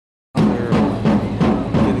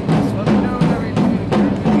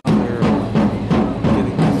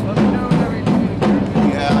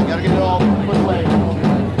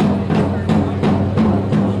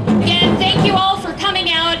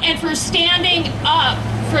standing up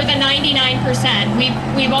for the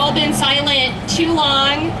 99%. We've all been silent too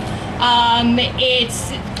long.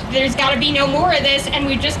 There's got to be no more of this, and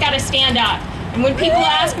we've just got to stand up. And when people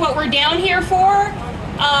ask what we're down here for,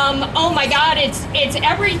 oh my God, it's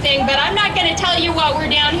everything. But I'm not going to tell you what we're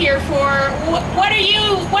down here for. What are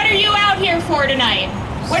you out here for tonight?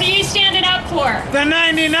 What are you standing up for? The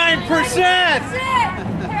 99%.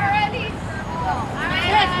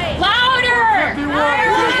 Louder! For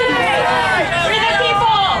the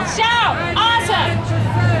people! Shout! Awesome!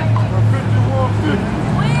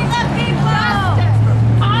 We the people!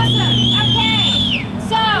 Awesome! Okay,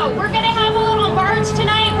 so we're going to have a little march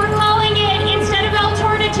tonight. We're calling it, instead of El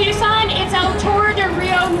Tour de Tucson, it's El Tour de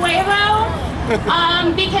Rio Nuevo.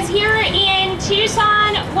 Because here in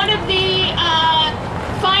Tucson, one of the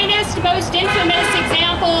finest, most infamous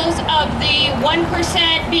examples of the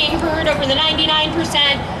 1% being heard over the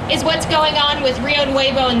 99% is what's going on with Rio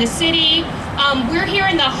Nuevo in the city. We're here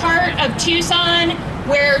in the heart of Tucson,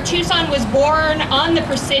 where Tucson was born on the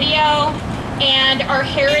Presidio, and our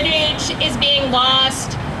heritage is being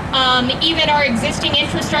lost. Even our existing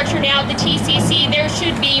infrastructure now at the TCC, there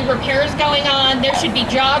should be repairs going on, there should be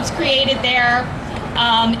jobs created there.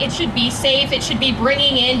 It should be safe, it should be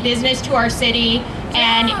bringing in business to our city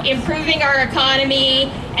and improving our economy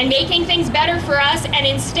and making things better for us. And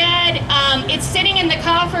instead, it's sitting in the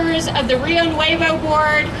coffers of the Rio Nuevo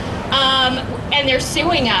Board, and they're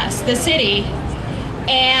suing us, the city.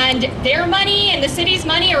 And their money and the city's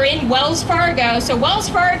money are in Wells Fargo, so Wells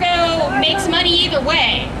Fargo makes money either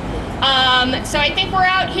way. So I think we're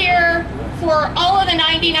out here for all of the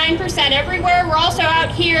 99% everywhere. We're also out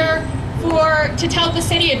here to tell the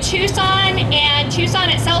city of Tucson and Tucson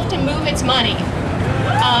itself to move its money,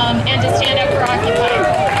 and to stand up for Occupy.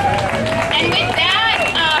 And with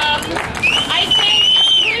that, I think,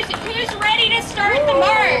 who's ready to start the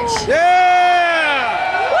march? Yeah!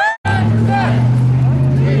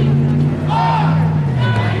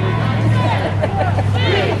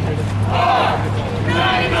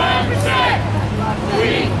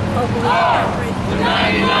 We are the 99%.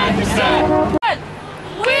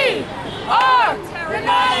 We are the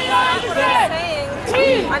 99%.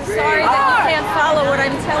 I'm sorry that you can't follow what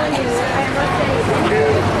I'm telling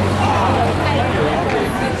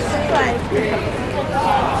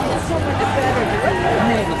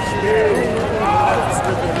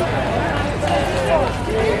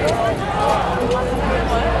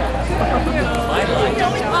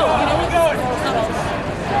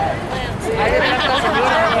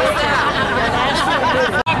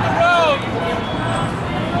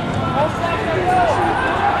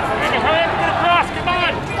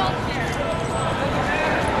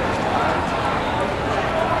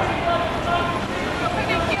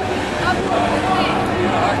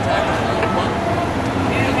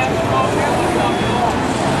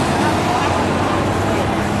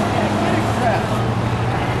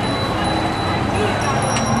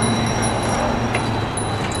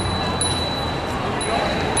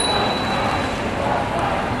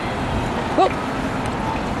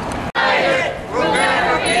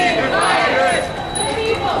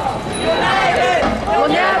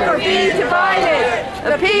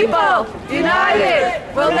The people united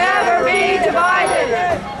will never be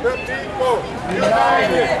divided. The people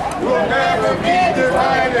united will never be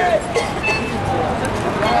divided.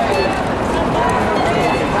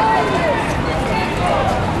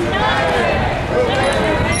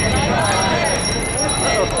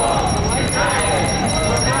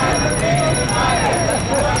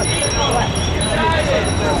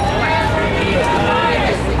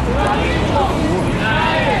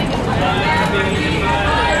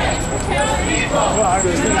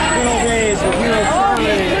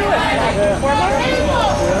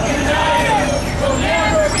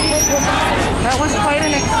 That was quite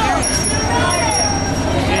an experience.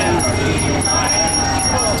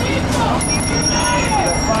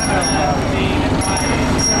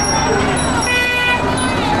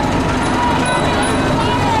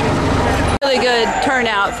 Really good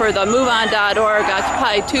turnout for the MoveOn.org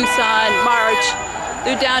Occupy Tucson march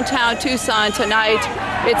through downtown Tucson tonight.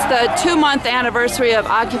 It's the 2-month anniversary of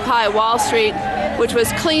Occupy Wall Street, which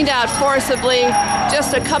was cleaned out forcibly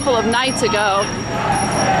just a couple of nights ago.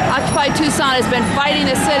 Occupy Tucson has been fighting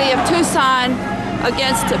the city of Tucson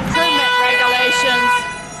against the permit regulations,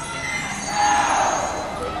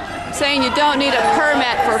 saying you don't need a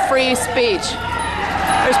permit for free speech.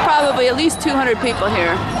 There's probably at least 200 people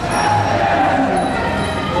here.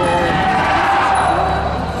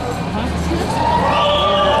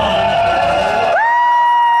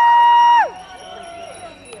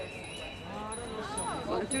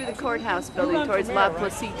 Through the courthouse building towards La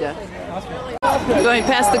Placita. Going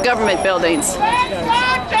past the government buildings.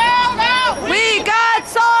 We got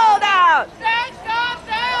sold out!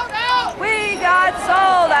 We got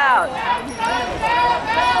sold out!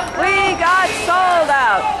 We got sold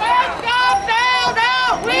out!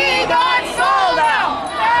 We got sold out!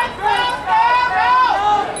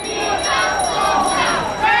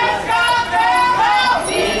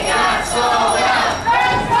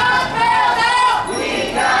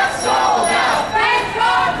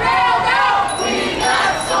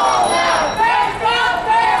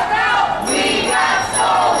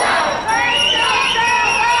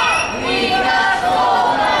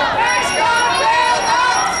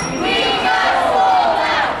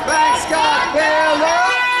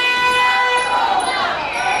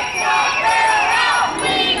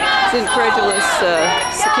 Incredulous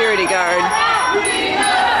security guard.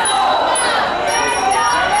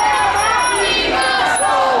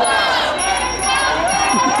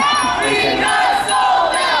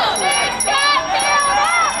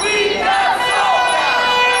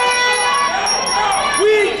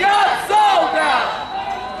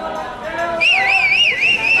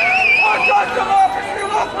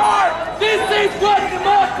 This is what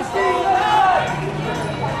democracy is!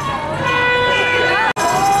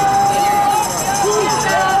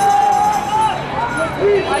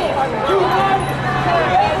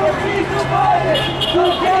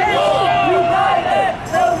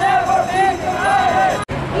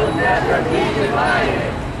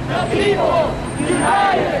 The people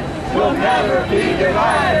united will never be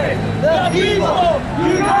divided. The people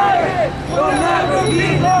united will never be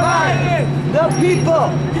divided. The people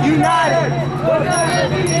united will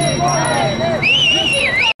never be divided.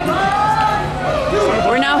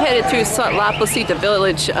 We're now headed through La Placita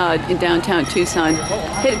Village in downtown Tucson,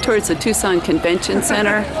 headed towards the Tucson Convention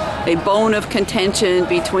Center, a bone of contention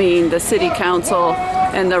between the City Council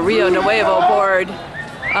and the Rio Nuevo Board.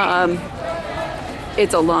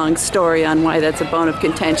 It's a long story on why that's a bone of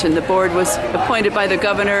contention. The board was appointed by the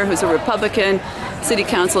governor, who's a Republican. City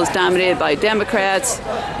Council is dominated by Democrats.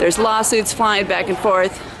 There's lawsuits flying back and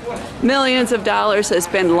forth. Millions of dollars has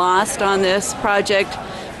been lost on this project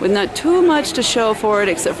with not too much to show for it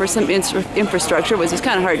except for some infrastructure, which is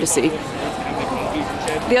kind of hard to see.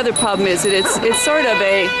 The other problem is that it's sort of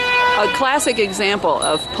a classic example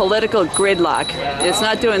of political gridlock. It's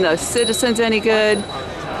not doing the citizens any good,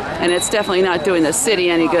 and it's definitely not doing the city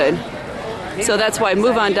any good. So that's why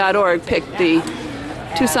MoveOn.org picked the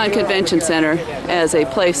Tucson Convention Center as a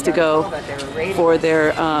place to go for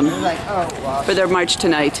their march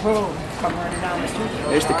tonight.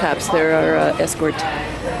 There's the cops. They're our escort.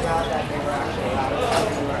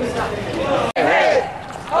 Hey,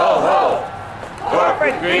 ho, ho.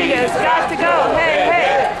 Corporate greed has got to go. Hey,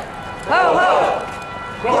 hey. Ho, ho.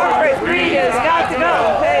 Corporate greed has got to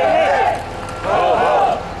go. Hey, hey. Ho,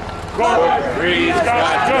 ho. Corporate greed's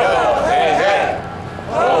got to go. Hey, hey.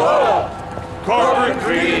 Ho, ho. Corporate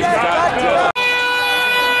greed's got to go.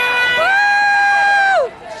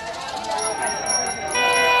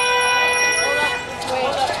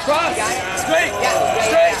 Cross. Straight.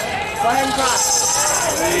 Straight. Go ahead and cross.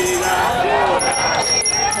 See that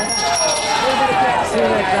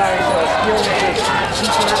guy,